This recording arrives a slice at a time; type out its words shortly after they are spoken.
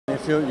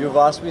you've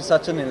asked me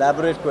such an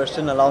elaborate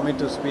question, allow me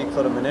to speak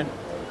for a minute.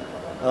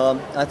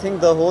 I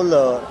think the whole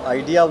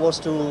idea was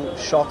to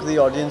shock the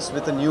audience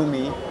with a new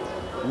me,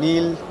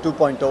 Neil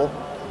 2.0.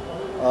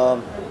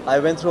 I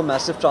went through a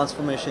massive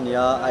transformation.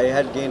 Yeah, I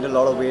had gained a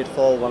lot of weight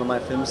for one of my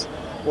films,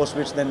 post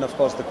which then of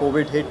course the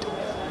COVID hit,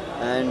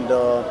 and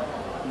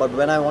but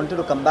when I wanted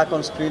to come back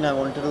on screen, I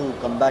wanted to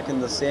come back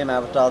in the same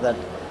avatar that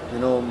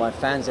my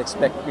fans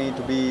expect me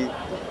to be,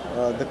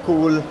 the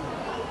cool,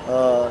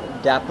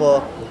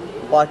 dapper.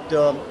 But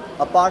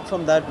apart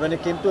from that, when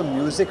it came to a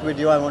music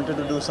video, I wanted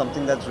to do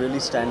something that really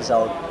stands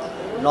out,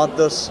 not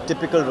this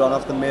typical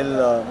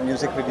run-of-the-mill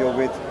music video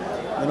with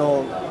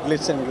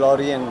glitz and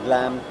glory and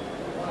glam,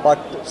 but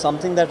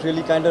something that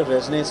really kind of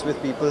resonates with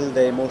people,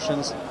 their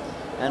emotions,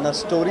 and a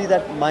story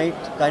that might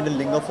kind of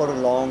linger for a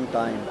long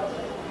time.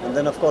 And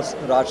then of course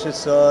Rashid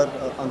sir,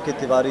 Ankit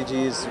Tiwari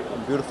ji's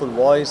beautiful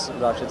voice,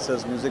 Rashid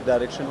sir's music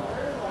direction,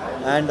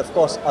 and of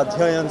course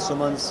Adhya and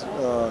Suman's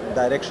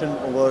direction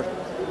over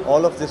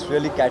all of this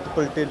really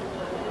catapulted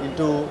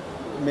into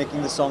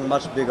making the song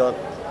much bigger.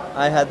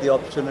 I had the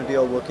opportunity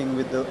of working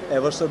with the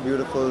ever so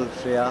beautiful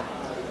Shreya,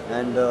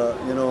 and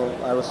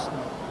I was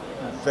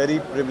very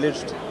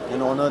privileged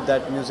and honored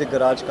that Music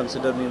Garage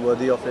considered me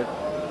worthy of it.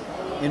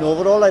 In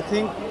overall, I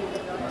think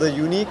the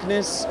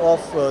uniqueness of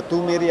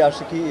Tu Meri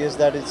Aashiqui is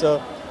that it's a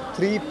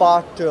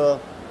three-part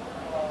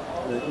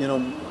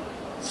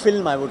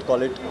film, I would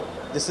call it.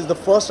 This is the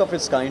first of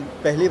its kind.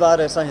 पहली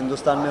बार ऐसा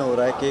हिंदुस्तान में हो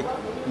रहा है कि एक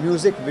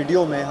music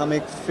video में हम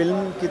एक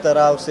फ़िल्म की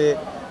तरह उसे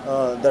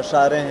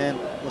दर्शा रहे हैं,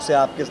 उसे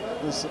आपके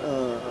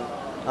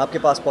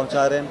पास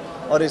पहुंचा रहे हैं,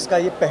 और इसका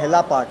ये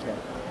पहला पार्ट है।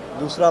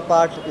 दूसरा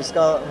पार्ट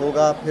इसका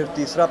होगा, फिर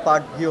तीसरा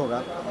पार्ट भी होगा।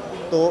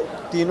 तो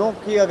तीनों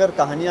की अगर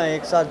कहानियाँ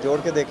एक साथ जोड़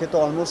के देखें तो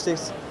almost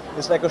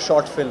it's like a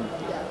short film,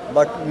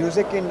 but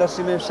music की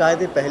इंडस्ट्री में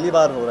शायद ये पहली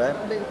बार हो रहा है,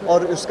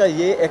 और उसका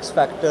ये एक्स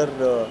फैक्टर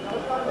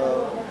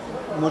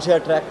मुझे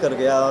अट्रैक्ट कर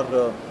गया,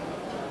 और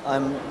I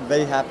am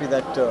very happy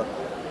that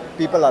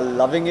people are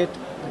loving it.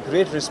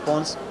 Great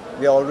response.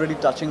 We are already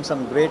touching some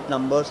great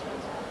numbers,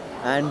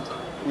 and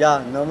yeah,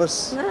 nervous.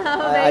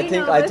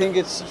 I think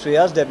it's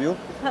Shreya's debut,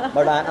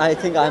 but I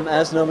think I'm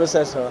as nervous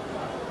as her.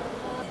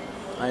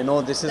 I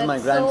know this is my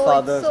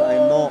grandfather's. I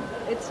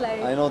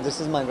know this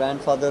is my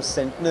grandfather's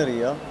centenary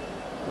year.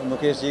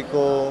 Mukesh ji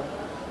को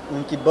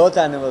उनकी birth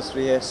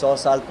anniversary है, 100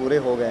 साल पूरे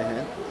हो गए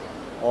हैं,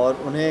 और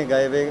उन्हें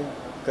गए हुए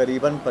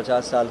करीबन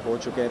 50 साल हो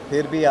चुके हैं।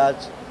 फिर भी आज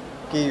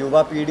की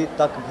युवा पीढ़ी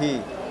तक भी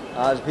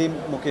आज भी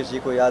मुकेश जी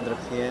को याद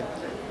रखती हैं,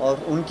 और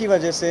उनकी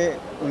वजह से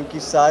उनकी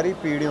सारी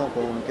पीढ़ियों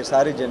को, उनके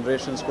सारे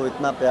जनरेशन्स को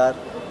इतना प्यार,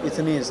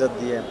 इतनी इज़्ज़त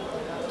दी है।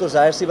 तो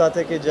जाहिर सी बात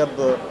है कि जब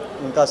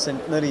उनका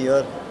सेंटनरी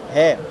ईयर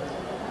है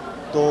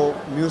तो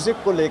म्यूज़िक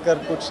को लेकर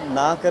कुछ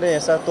ना करें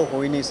ऐसा तो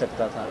हो ही नहीं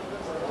सकता था।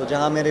 तो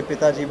जहाँ मेरे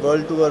पिताजी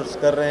वर्ल्ड टूर्स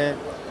कर रहे हैं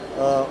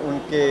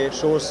उनके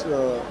शोज़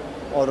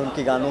और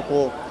उनके गानों को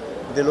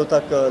दिलों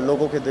तक,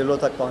 लोगों के दिलों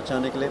तक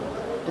पहुँचाने के लिए,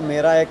 तो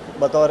मेरा एक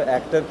बतौर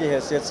एक्टर की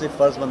हैसियत से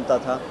फ़र्ज़ बनता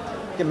था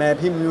कि मैं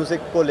भी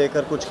म्यूज़िक को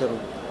लेकर कुछ करूं।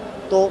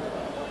 तो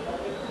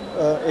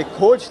एक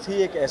खोज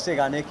थी एक ऐसे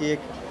गाने की, एक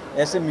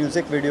ऐसे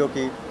म्यूज़िक वीडियो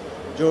की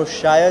जो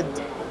शायद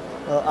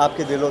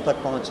आपके दिलों तक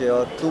पहुंचे,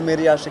 और तू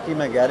मेरी आशिकी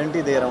मैं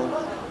गारंटी दे रहा हूं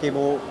कि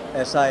वो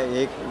ऐसा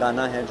एक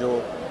गाना है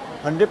जो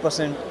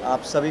 100%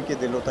 आप सभी के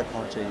दिलों तक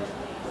पहुंचेगी।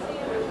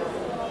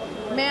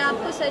 मैं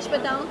आपको सच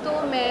बताऊं तो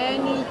मैं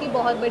नील की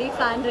बहुत बड़ी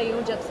फ़ैन रही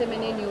हूं जब से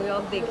मैंने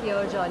न्यूयॉर्क देखी है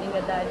और जॉनी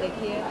गद्दार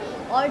देखी है,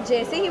 और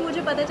जैसे ही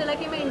मुझे पता चला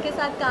कि मैं इनके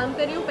साथ काम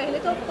कर रही हूँ, पहले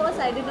तो of course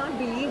I did not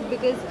believe,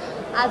 because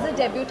as a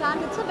debutant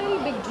it's a very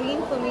big dream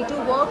for me to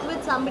work with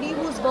somebody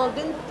who is worked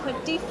in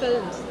 30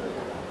 films.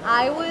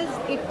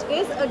 it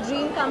is a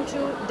dream come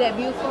true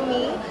debut for me,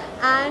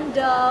 and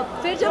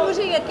फिर जब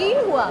मुझे यकीन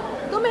हुआ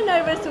तो मैं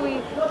nervous हुई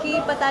कि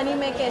पता नहीं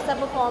मैं कैसा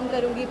परफॉर्म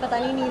करूँगी, पता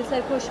नहीं नील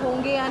सर खुश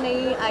होंगे या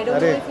नहीं, I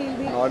don't know if he will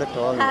be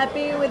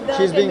happy with the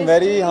she's being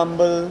very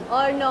humble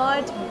or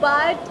not,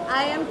 but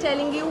I am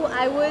telling you,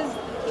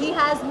 he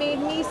has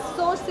made me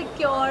so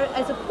secure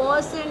as a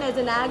person, as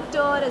an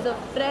actor, as a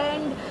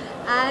friend,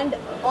 and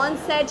on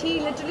set he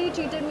literally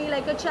treated me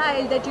like a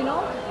child, that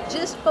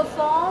just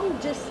perform,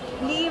 just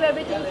leave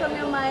everything from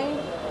your mind,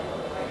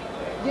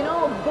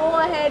 go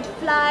ahead,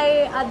 fly,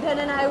 Adhan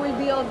and I will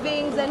be your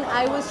wings. And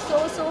I was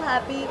so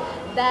happy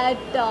that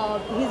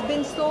he's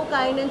been so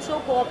kind and so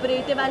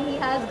cooperative, and he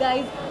has,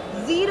 guys,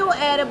 zero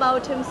air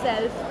about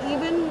himself,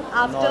 even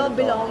after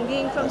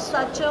belonging from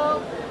such a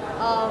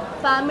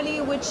family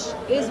which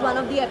is one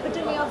of the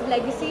epitome of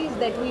legacies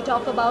that we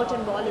talk about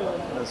in Bollywood.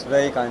 That's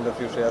very kind of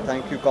you, Shreya.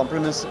 Thank you.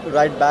 Compliments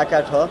right back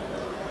at her.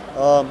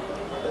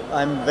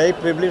 I'm very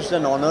privileged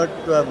and honored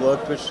to have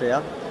worked with Shreya.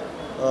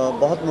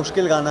 बहुत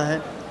मुश्किल गाना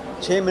है,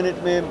 6 minute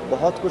में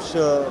बहुत कुछ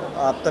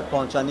आप तक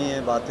पहुंचानी है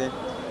बातें।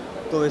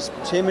 तो इस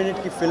 6 मिनट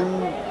की फ़िल्म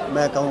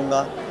मैं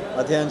कहूँगा,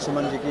 अध्ययन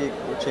सुमन जी की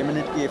 6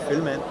 मिनट की ये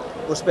फ़िल्म है,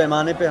 उस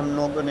पैमाने पे हम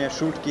लोगों ने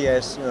शूट किया है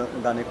इस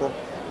गाने को।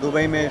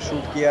 दुबई में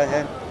शूट किया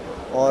है,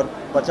 और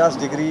 50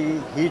 डिग्री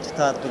हीट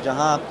था, तो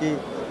जहाँ आपकी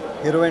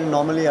हीरोइन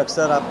नॉर्मली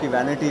अक्सर आपकी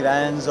वैनिटी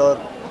वैन्स और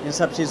इन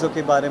सब चीज़ों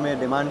के बारे में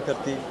डिमांड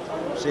करती,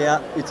 श्रेया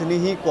इतनी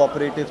ही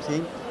कोऑपरेटिव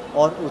थी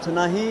और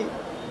उतना ही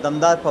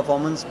दमदार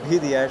परफॉर्मेंस भी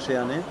दिया है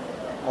श्रेया ने।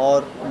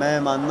 और मैं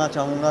मानना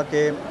चाहूँगा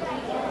कि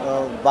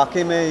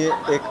वाकई में ये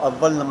एक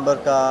अव्वल नंबर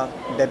का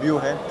डेब्यू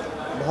है,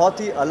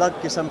 बहुत ही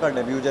अलग किस्म का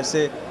डेब्यू।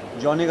 जैसे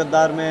जॉनी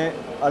गद्दार में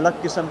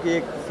अलग किस्म की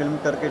एक फिल्म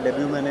करके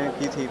डेब्यू मैंने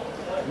की थी,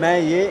 मैं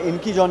ये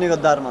इनकी जॉनी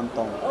गद्दार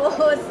मानता हूँ।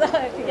 ओह सर,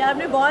 ये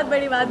आपने बहुत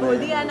बड़ी बात बोल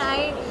दी। And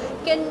I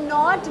can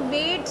not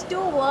wait to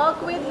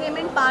work with him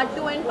in part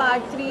 2 and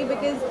part 3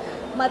 because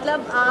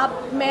मतलब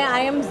मैं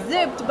आई एम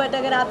जिप्ड, बट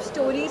अगर आप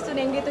स्टोरी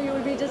सुनेंगे तो you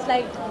will be just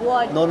like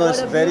what. No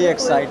it's very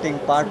exciting.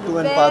 Part 2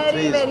 and part 3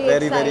 is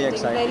very very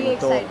exciting.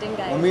 तो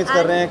उम्मीद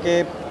कर रहे हैं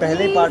कि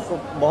पहले पार्ट को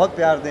बहुत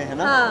प्यार दें, है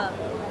ना? हाँ,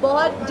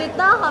 बहुत।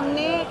 जितना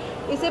हमने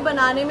इसे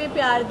बनाने में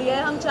प्यार दिया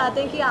है, हम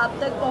चाहते हैं कि आप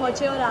तक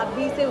पहुँचे और आप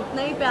भी इसे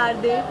उतना ही प्यार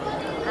दें।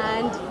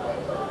 And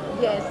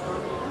yes,